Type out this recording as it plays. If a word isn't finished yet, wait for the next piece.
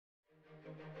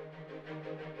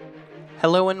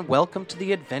Hello and welcome to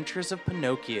The Adventures of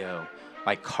Pinocchio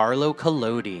by Carlo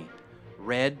Collodi,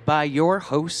 read by your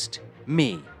host,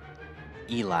 me,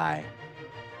 Eli.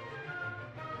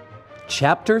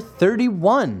 Chapter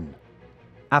 31.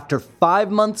 After 5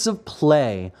 months of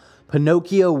play,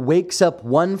 Pinocchio wakes up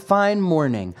one fine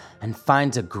morning and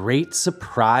finds a great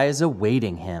surprise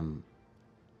awaiting him.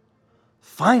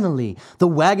 Finally, the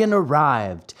wagon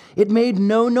arrived. It made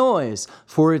no noise,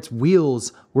 for its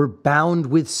wheels were bound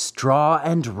with straw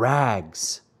and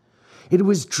rags. It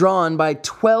was drawn by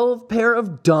 12 pair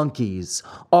of donkeys,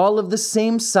 all of the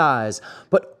same size,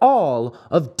 but all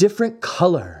of different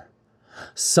color.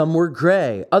 Some were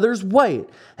gray, others white,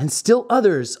 and still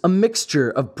others a mixture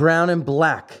of brown and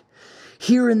black.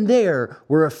 Here and there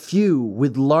were a few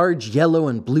with large yellow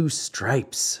and blue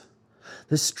stripes.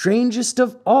 The strangest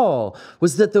of all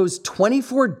was that those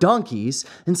 24 donkeys,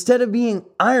 instead of being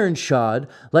iron-shod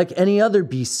like any other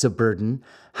beasts of burden,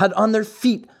 had on their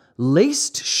feet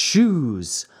laced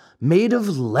shoes made of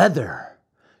leather,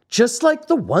 just like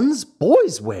the ones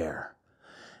boys wear.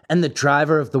 And the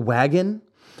driver of the wagon?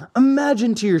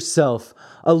 Imagine to yourself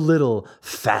a little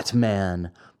fat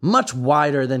man, much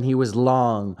wider than he was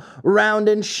long, round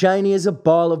and shiny as a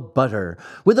ball of butter,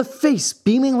 with a face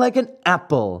beaming like an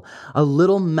apple, a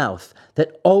little mouth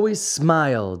that always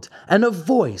smiled, and a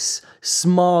voice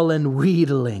small and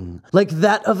wheedling, like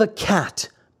that of a cat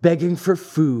begging for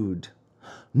food.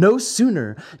 No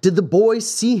sooner did the boy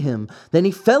see him than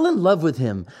he fell in love with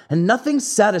him, and nothing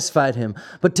satisfied him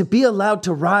but to be allowed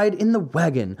to ride in the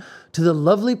wagon to the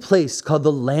lovely place called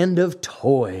the Land of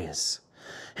Toys.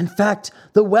 In fact,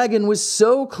 the wagon was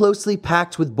so closely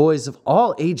packed with boys of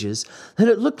all ages that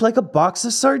it looked like a box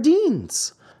of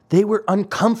sardines. They were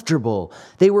uncomfortable.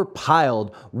 They were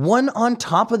piled one on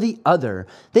top of the other.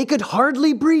 They could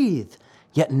hardly breathe,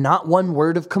 yet not one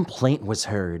word of complaint was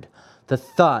heard. The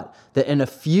thought that in a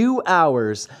few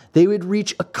hours they would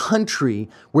reach a country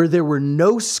where there were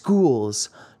no schools,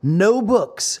 no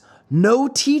books, no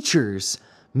teachers,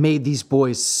 made these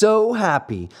boys so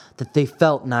happy that they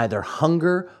felt neither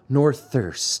hunger nor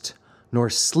thirst, nor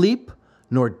sleep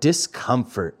nor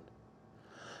discomfort.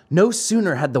 No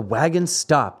sooner had the wagon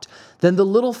stopped than the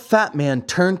little fat man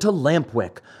turned to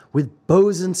Lampwick. With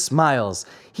bows and smiles,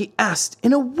 he asked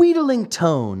in a wheedling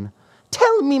tone,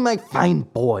 "Tell me, my fine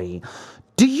boy,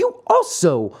 do you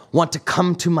also want to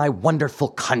come to my wonderful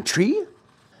country?"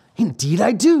 "Indeed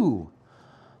I do.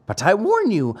 But I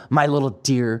warn you, my little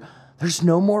dear, there's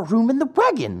no more room in the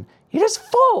wagon. It is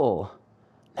full."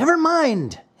 "Never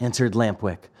mind," answered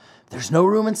Lampwick. "If there's no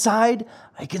room inside,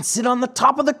 I can sit on the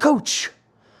top of the coach."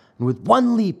 And with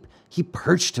one leap, he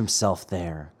perched himself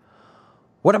there.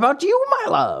 "What about you,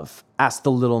 my love?" asked the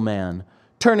little man,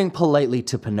 turning politely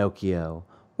to Pinocchio.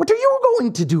 "What are you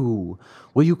going to do?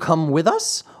 Will you come with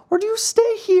us, or do you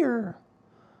stay here?"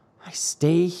 "I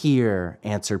stay here,"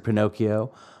 answered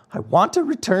Pinocchio. "I want to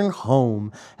return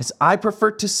home, as I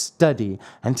prefer to study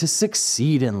and to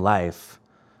succeed in life."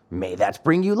 "May that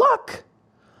bring you luck."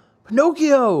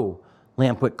 "Pinocchio,"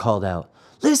 Lampwick called out,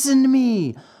 "listen to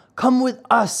me. Come with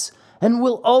us, and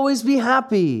we'll always be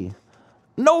happy."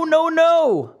 "No, no,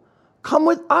 no. Come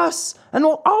with us, and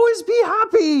we'll always be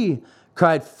happy,"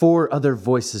 cried 4 other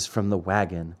voices from the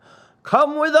wagon.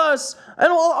 "Come with us,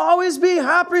 and we'll always be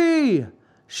happy,"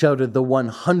 shouted the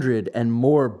 100 and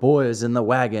more boys in the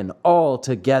wagon all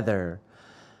together.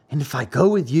 "And if I go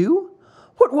with you,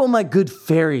 what will my good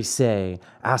fairy say?"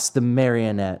 asked the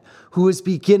marionette, who was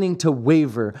beginning to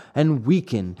waver and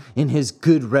weaken in his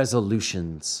good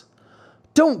resolutions.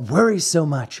 "Don't worry so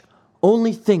much.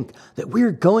 Only think that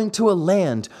we're going to a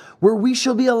land where we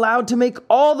shall be allowed to make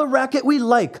all the racket we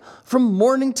like from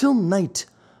morning till night."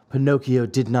 Pinocchio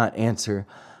did not answer,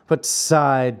 but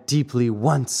sighed deeply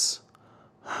once,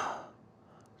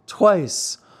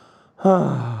 twice,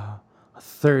 a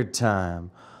third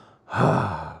time.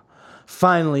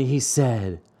 Finally he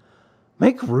said,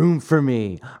 "Make room for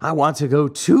me. I want to go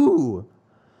too."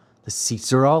 "The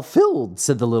seats are all filled,"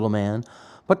 said the little man.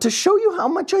 "But to show you how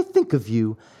much I think of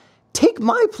you, take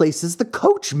my place as the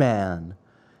coachman."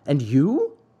 "And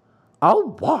you?" "I'll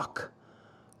walk."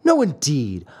 "No,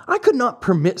 indeed. I could not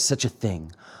permit such a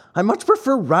thing. I much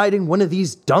prefer riding one of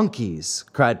these donkeys,"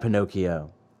 cried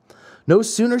Pinocchio. No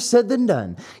sooner said than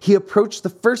done. He approached the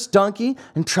first donkey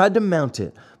and tried to mount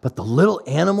it, but the little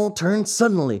animal turned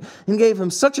suddenly and gave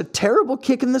him such a terrible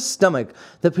kick in the stomach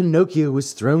that Pinocchio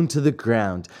was thrown to the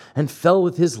ground and fell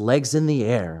with his legs in the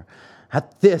air.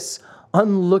 At this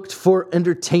unlooked-for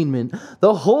entertainment,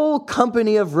 the whole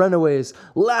company of runaways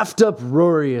laughed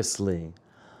uproariously.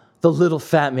 The little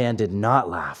fat man did not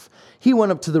laugh. He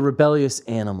went up to the rebellious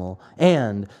animal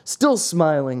and, still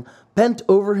smiling, bent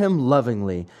over him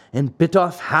lovingly and bit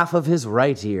off half of his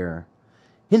right ear.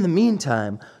 In the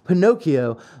meantime,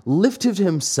 Pinocchio lifted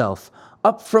himself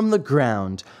up from the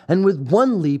ground and with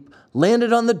one leap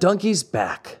landed on the donkey's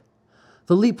back.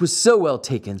 The leap was so well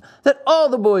taken that all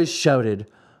the boys shouted,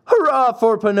 "Hurrah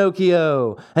for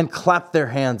Pinocchio!" and clapped their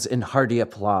hands in hearty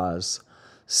applause.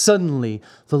 Suddenly,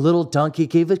 the little donkey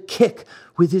gave a kick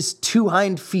with his two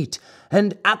hind feet,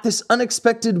 and at this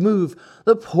unexpected move,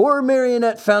 the poor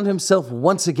marionette found himself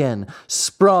once again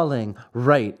sprawling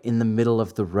right in the middle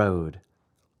of the road.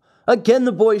 Again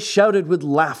the boys shouted with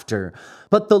laughter,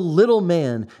 but the little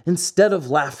man, instead of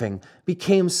laughing,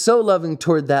 became so loving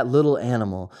toward that little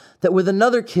animal that with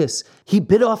another kiss he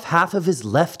bit off half of his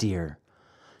left ear.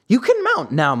 "You can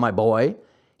mount now, my boy,"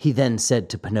 he then said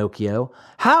to Pinocchio.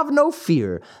 "Have no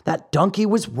fear. That donkey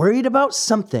was worried about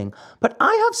something, but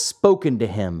I have spoken to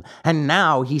him, and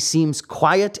now he seems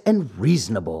quiet and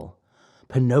reasonable."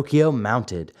 Pinocchio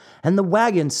mounted, and the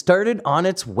wagon started on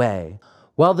its way.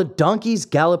 While the donkeys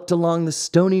galloped along the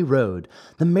stony road,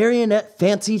 the marionette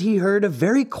fancied he heard a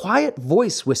very quiet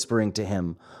voice whispering to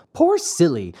him, "Poor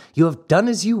silly, you have done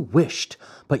as you wished,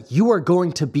 but you are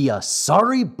going to be a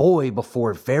sorry boy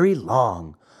before very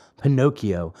long."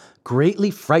 Pinocchio,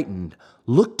 greatly frightened,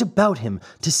 looked about him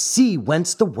to see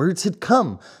whence the words had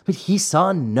come, but he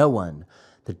saw no one.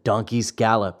 The donkeys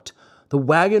galloped. The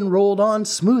wagon rolled on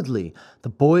smoothly. The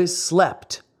boys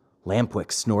slept.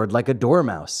 Lampwick snored like a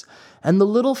dormouse, and the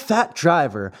little fat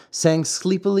driver sang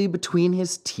sleepily between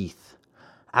his teeth.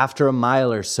 After a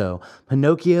mile or so,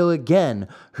 Pinocchio again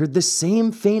heard the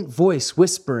same faint voice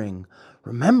whispering,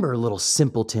 "Remember, little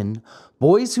simpleton,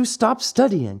 boys who stop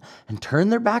studying and turn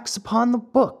their backs upon the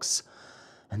books,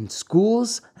 and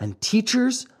schools and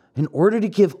teachers, in order to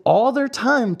give all their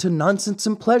time to nonsense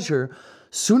and pleasure,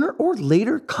 sooner or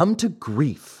later come to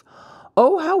grief.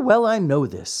 Oh, how well I know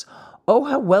this! Oh,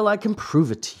 how well I can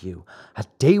prove it to you. A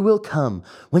day will come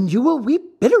when you will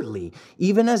weep bitterly,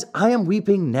 even as I am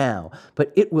weeping now,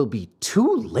 but it will be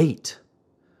too late."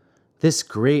 This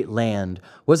great land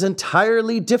was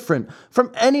entirely different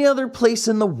from any other place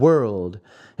in the world.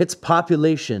 Its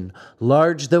population,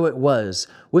 large though it was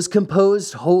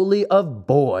composed wholly of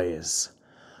boys.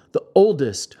 The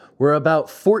oldest were about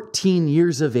 14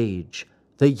 years of age,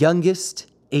 the youngest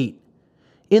 8.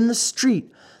 In the street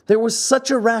there was such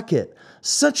a racket,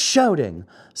 such shouting,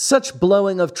 such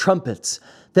blowing of trumpets,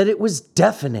 that it was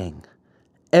deafening.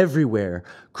 Everywhere,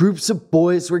 groups of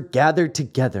boys were gathered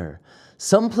together.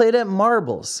 Some played at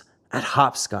marbles, at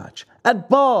hopscotch, at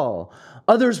ball.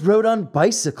 Others rode on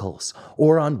bicycles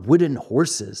or on wooden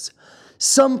horses.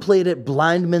 Some played at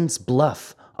blindman's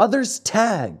buff, others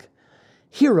tag.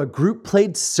 Here a group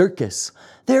played circus.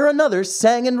 There another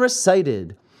sang and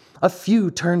recited. A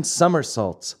few turned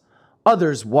somersaults.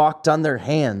 Others walked on their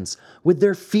hands with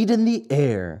their feet in the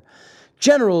air.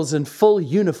 Generals in full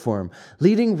uniform,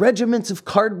 leading regiments of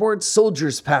cardboard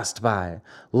soldiers passed by.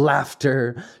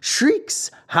 Laughter, shrieks,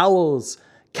 howls,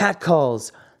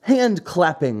 catcalls, hand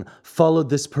clapping followed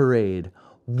this parade.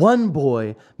 One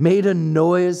boy made a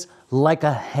noise like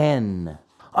a hen,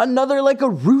 another like a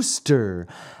rooster,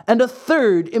 and a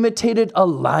third imitated a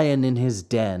lion in his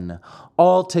den.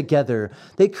 All together,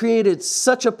 they created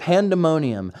such a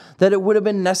pandemonium that it would have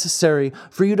been necessary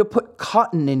for you to put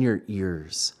cotton in your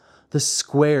ears. The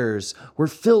squares were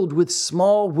filled with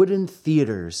small wooden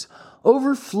theaters,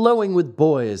 overflowing with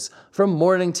boys from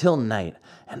morning till night,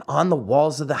 and on the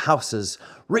walls of the houses,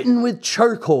 written with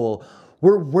charcoal,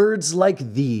 were words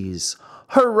like these: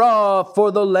 "Hurrah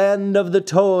for the land of the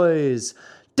toys!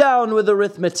 Down with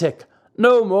arithmetic!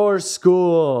 No more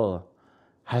school!"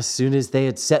 As soon as they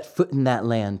had set foot in that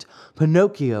land,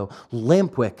 Pinocchio,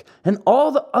 Lampwick, and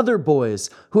all the other boys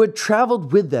who had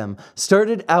traveled with them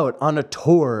started out on a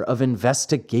tour of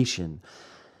investigation.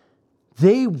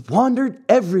 They wandered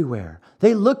everywhere.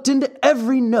 They looked into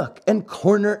every nook and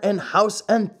corner and house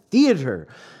and theater.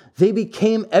 They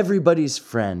became everybody's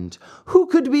friend. Who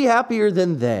could be happier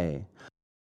than they?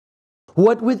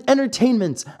 What with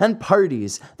entertainments and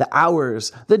parties, the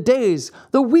hours, the days,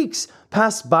 the weeks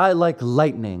passed by like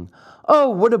lightning. "Oh,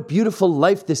 what a beautiful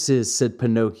life this is," said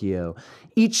Pinocchio,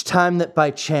 each time that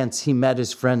by chance he met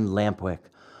his friend Lampwick.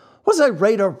 "Was I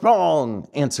right or wrong?"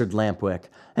 answered Lampwick.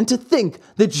 "And to think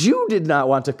that you did not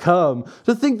want to come,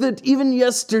 to think that even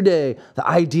yesterday the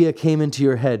idea came into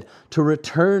your head to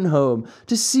return home,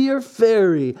 to see your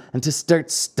fairy, and to start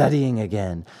studying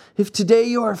again. If today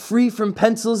you are free from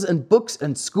pencils and books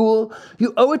and school,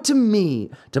 you owe it to me,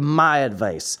 to my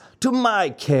advice, to my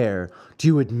care. Do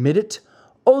you admit it?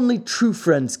 only true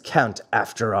friends count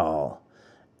after all.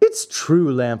 It's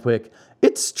true, Lampwick.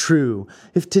 It's true.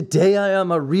 If today I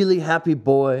am a really happy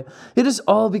boy, it is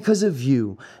all because of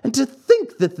you. And to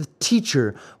think that the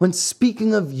teacher, when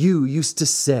speaking of you, used to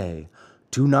say,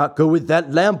 "Do not go with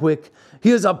that Lampwick. He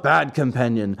is a bad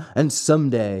companion, and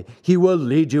someday he will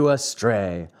lead you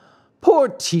astray." "Poor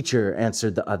teacher,"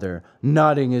 answered the other,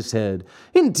 nodding his head.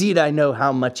 "Indeed, I know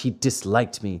how much he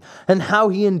disliked me, and how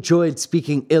he enjoyed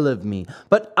speaking ill of me,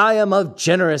 but I am of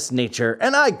generous nature,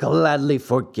 and I gladly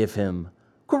forgive him."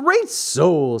 "Great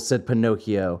soul," said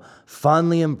Pinocchio,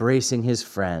 fondly embracing his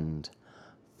friend.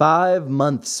 5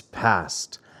 months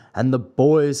passed, and the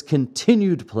boys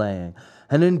continued playing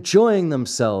and enjoying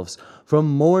themselves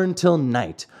from morn till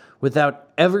night without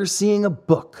ever seeing a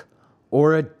book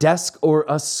or a desk or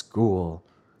a school.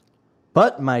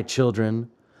 But, my children,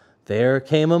 there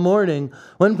came a morning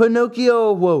when Pinocchio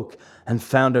awoke and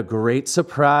found a great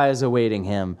surprise awaiting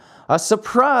him, a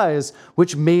surprise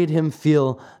which made him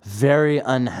feel very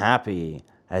unhappy,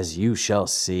 as you shall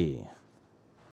see.